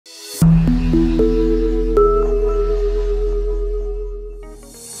Hey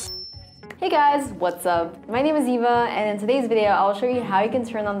guys, what's up? My name is Eva, and in today's video I'll show you how you can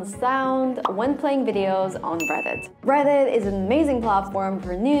turn on the sound when playing videos on Reddit. Reddit is an amazing platform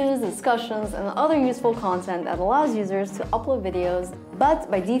for news, discussions, and other useful content that allows users to upload videos, but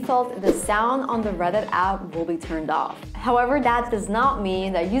by default the sound on the Reddit app will be turned off. However, that does not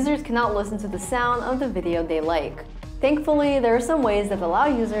mean that users cannot listen to the sound of the video they like. Thankfully, there are some ways that allow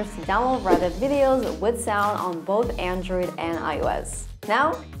users to download Reddit videos with sound on both Android and iOS.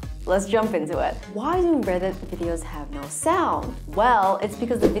 Now, let's jump into it. Why do Reddit videos have no sound? Well, it's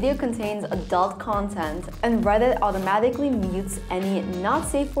because the video contains adult content and Reddit automatically mutes any not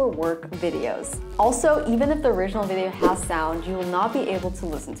safe for work videos. Also, even if the original video has sound, you will not be able to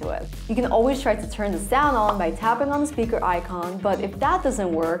listen to it. You can always try to turn the sound on by tapping on the speaker icon, but if that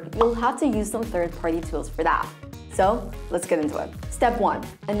doesn't work, you'll have to use some third-party tools for that. So let's get into it. Step 1.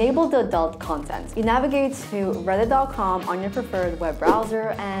 Enable the adult content. You navigate to reddit.com on your preferred web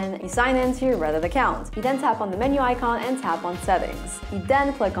browser and you sign into your Reddit account. You then tap on the menu icon and tap on settings. You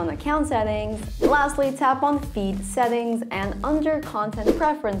then click on account settings. Lastly, tap on feed settings and under content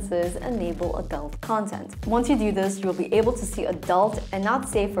preferences, enable adult content. Once you do this, you'll be able to see adult and not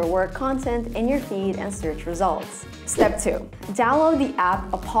safe for work content in your feed and search results. Step 2. Download the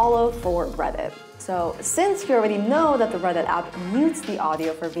app Apollo for Reddit. So since you already know that the Reddit app mutes the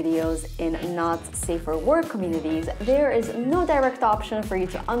audio for videos in not safe for work communities, there is no direct option for you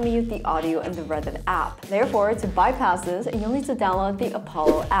to unmute the audio in the Reddit app. Therefore, to bypass this, you'll need to download the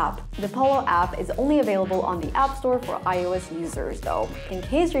Apollo app. The Apollo app is only available on the App Store for iOS users though. In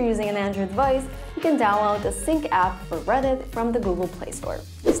case you're using an Android device, you can download the Sync app for Reddit from the Google Play Store.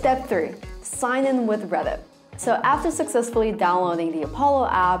 Step 3. Sign in with Reddit. So after successfully downloading the Apollo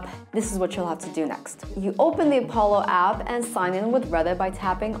app, this is what you'll have to do next. You open the Apollo app and sign in with Reddit by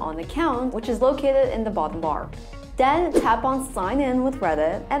tapping on Account, which is located in the bottom bar. Then tap on Sign in with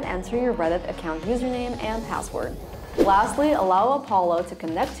Reddit and enter your Reddit account username and password. Lastly, allow Apollo to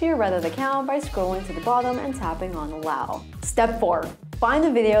connect to your Reddit account by scrolling to the bottom and tapping on Allow. Step 4. Find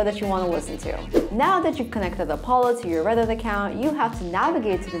the video that you want to listen to. Now that you've connected Apollo to your Reddit account, you have to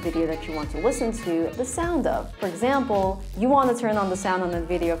navigate to the video that you want to listen to the sound of. For example, you want to turn on the sound on the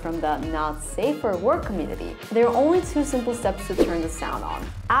video from the Not Safe for Work community. There are only 2 simple steps to turn the sound on.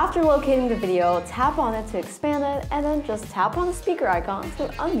 After locating the video, tap on it to expand it, and then just tap on the speaker icon to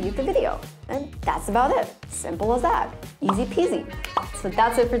unmute the video. And that's about it. Simple as that. Easy peasy. So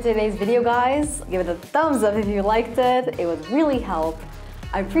that's it for today's video, guys. Give it a thumbs up if you liked it. It would really help.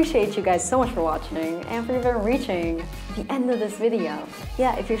 I appreciate you guys so much for watching and for even reaching the end of this video.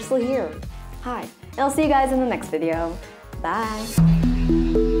 Yeah, if you're still here, hi. And I'll see you guys in the next video. Bye.